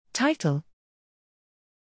Title: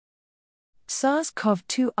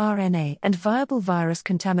 SARS-CoV-2 RNA and viable virus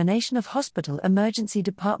contamination of hospital emergency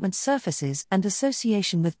department surfaces and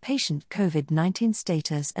association with patient COVID-19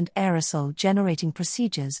 status and aerosol generating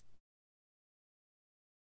procedures.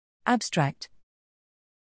 Abstract.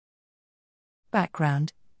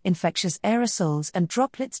 Background: infectious aerosols and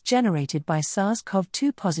droplets generated by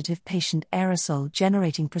SARS-CoV-2 positive patient aerosol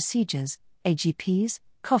generating procedures, AGPs,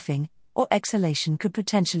 coughing, or exhalation could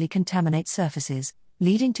potentially contaminate surfaces,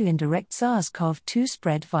 leading to indirect SARS-CoV-2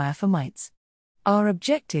 spread via fomites. Our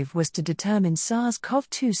objective was to determine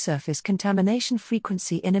SARS-CoV-2 surface contamination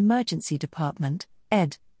frequency in emergency department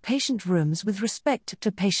 (ED) patient rooms with respect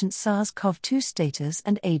to patient SARS-CoV-2 status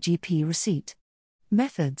and AGP receipt.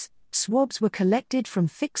 Methods: swabs were collected from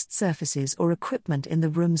fixed surfaces or equipment in the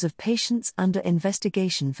rooms of patients under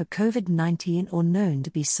investigation for COVID-19 or known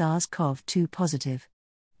to be SARS-CoV-2 positive.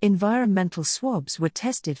 Environmental swabs were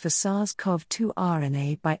tested for SARS-CoV-2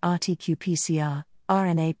 RNA by RT-qPCR.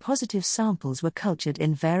 RNA positive samples were cultured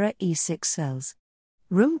in Vera E6 cells.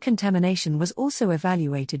 Room contamination was also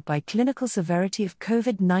evaluated by clinical severity of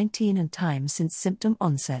COVID-19 and time since symptom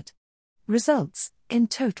onset. Results: in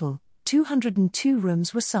total, 202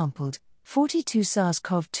 rooms were sampled, 42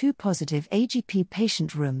 SARS-CoV-2 positive AGP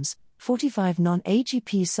patient rooms, 45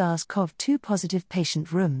 non-AGP SARS-CoV-2 positive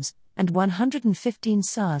patient rooms, and 115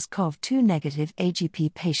 SARS-CoV-2 negative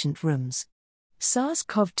AGP patient rooms.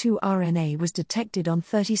 SARS-CoV-2 RNA was detected on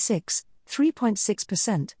 36,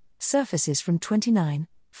 3.6%, surfaces from 29,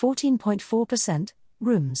 14.4%,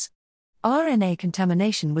 rooms. RNA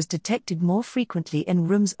contamination was detected more frequently in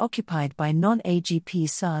rooms occupied by non-AGP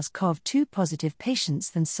SARS-CoV-2 positive patients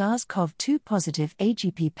than SARS-CoV-2 positive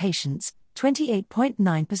AGP patients,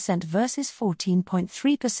 28.9% versus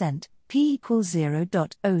 14.3%. P equals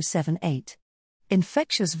 0.078.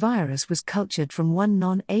 Infectious virus was cultured from one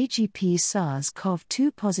non-AGP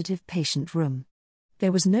SARS-CoV-2 positive patient room.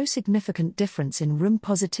 There was no significant difference in room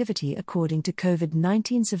positivity according to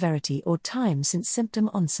COVID-19 severity or time since symptom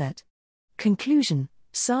onset. Conclusion: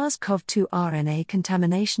 SARS-CoV-2 RNA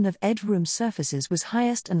contamination of ED room surfaces was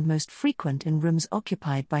highest and most frequent in rooms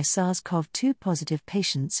occupied by SARS-CoV-2 positive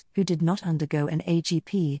patients who did not undergo an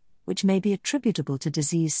AGP, which may be attributable to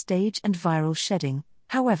disease stage and viral shedding.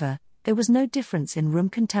 However, there was no difference in room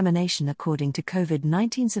contamination according to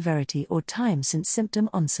COVID-19 severity or time since symptom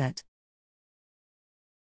onset.